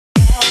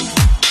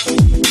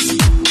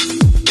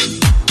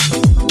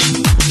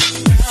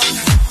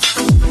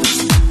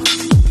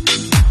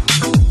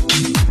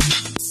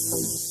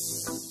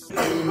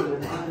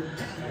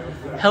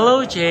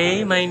Hello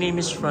Jay, my name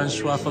is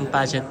Francois from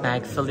Pageant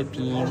Mag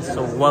Philippines.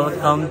 So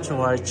welcome to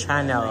our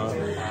channel.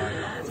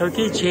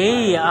 Okay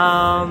Jay,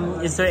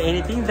 is there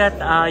anything that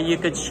you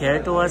could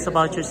share to us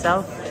about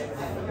yourself?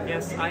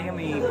 Yes, I am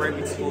a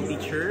private school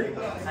teacher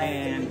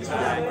and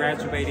I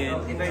graduated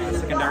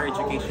secondary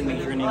education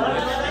major in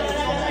English.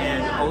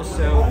 And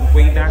also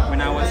way back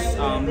when I was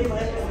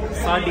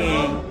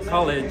studying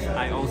college,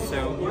 I am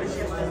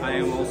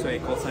also a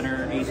call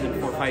center agent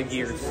for 5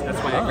 years. That's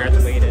why I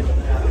graduated.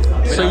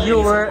 So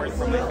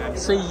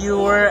you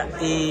were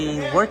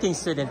a working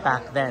student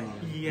back then?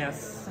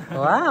 Yes.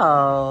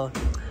 Wow,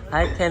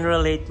 I can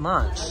relate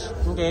much.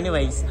 Okay,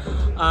 anyways,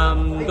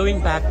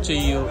 going back to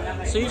you.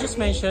 So you just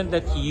mentioned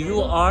that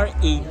you are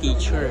a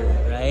teacher,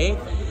 right?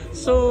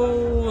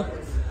 So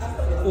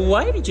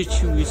why did you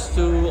choose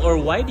to, or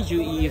why did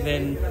you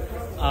even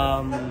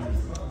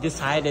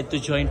decided to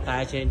join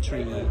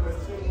pageantry,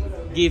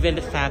 given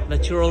the fact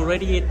that you're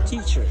already a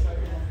teacher?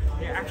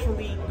 Yeah,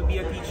 actually, to be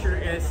a teacher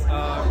is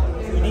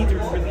you need to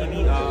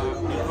really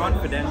be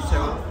confident.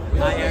 So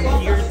I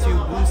am here to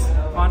boost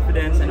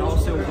confidence and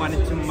also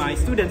wanted my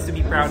students to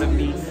be proud of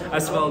me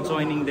as well,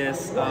 joining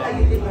this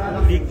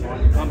big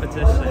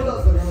competition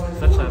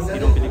such as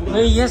Pilipinas.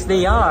 Well, yes,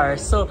 they are.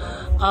 So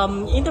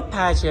in the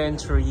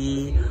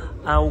pageantry,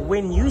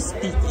 when you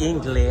speak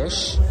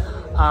English,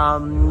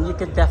 you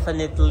could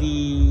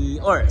definitely,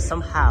 or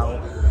somehow,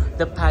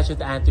 the pageant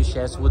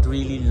enthusiasts would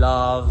really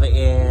love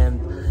and,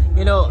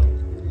 you know,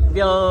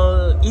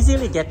 they'll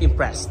easily get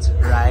impressed,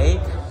 right?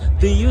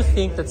 Do you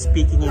think that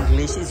speaking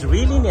English is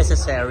really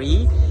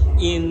necessary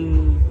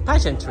in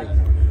pageantry?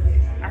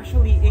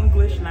 Actually,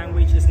 English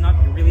language is not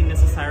really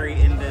necessary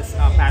in this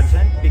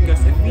pageant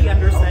because if we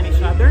understand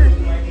each other,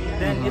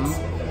 then it's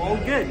all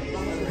good.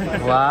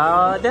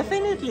 Wow,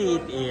 definitely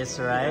it is,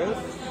 right?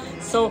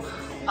 So,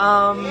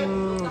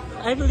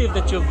 I believe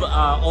that you've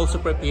also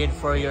prepared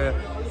for your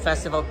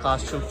festival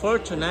costume for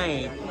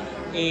tonight.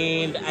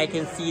 And I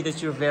can see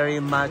that you're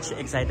very much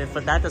excited for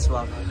that as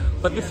well.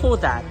 But before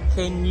that,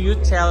 can you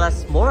tell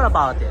us more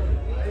about it?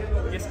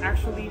 Yes,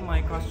 actually,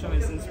 my costume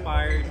is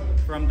inspired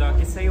from the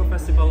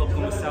Festival of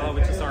Compostela,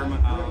 which is our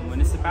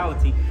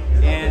municipality.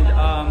 And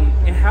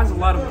it has a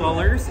lot of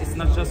colors. It's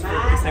not just for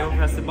Kiseo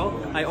Festival.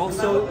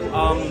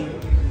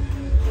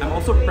 I'm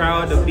also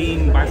proud of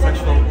being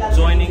bisexual,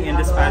 joining in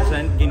this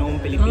pageant,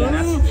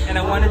 Pilipinas. And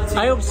I wanted to...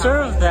 I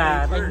observed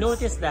that. I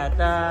noticed that.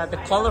 The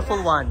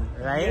colorful one,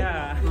 right?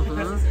 Yeah.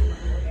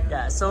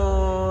 Yeah,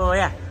 so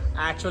yeah,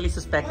 I actually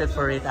suspected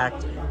for it.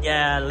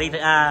 Later.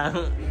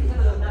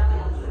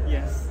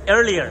 Yes.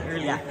 Earlier.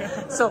 Yeah.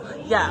 So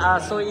yeah,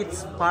 so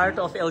it's part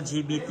of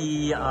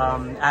LGBT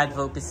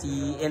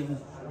advocacy,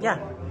 and yeah,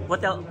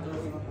 what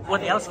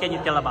else can you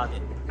tell about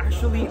it?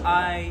 Actually,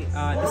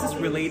 this is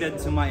related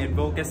to my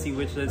advocacy,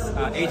 which is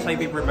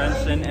HIV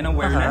prevention and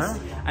awareness.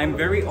 I'm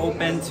very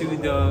open to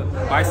the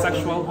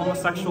bisexual,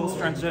 homosexuals,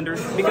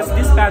 transgenders, because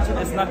this pageant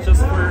is not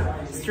just for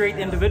straight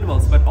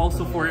individuals, but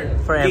also for gay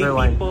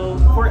everyone. people,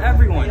 for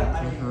everyone,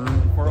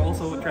 for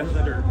also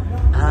transgender.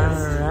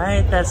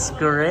 Alright, that's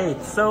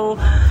great. So,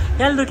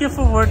 yeah, looking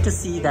forward to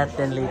see that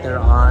then later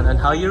on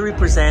how you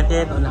represent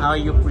it, on how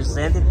you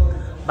present it,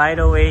 by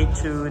the way,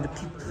 to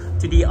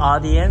the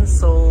audience.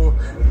 So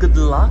good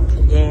luck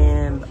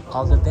and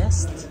all the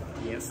best.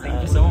 Yes, thank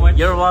you so much.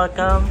 You're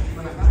welcome.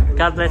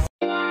 God bless.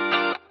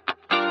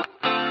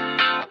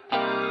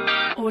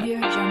 Audio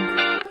Jungle.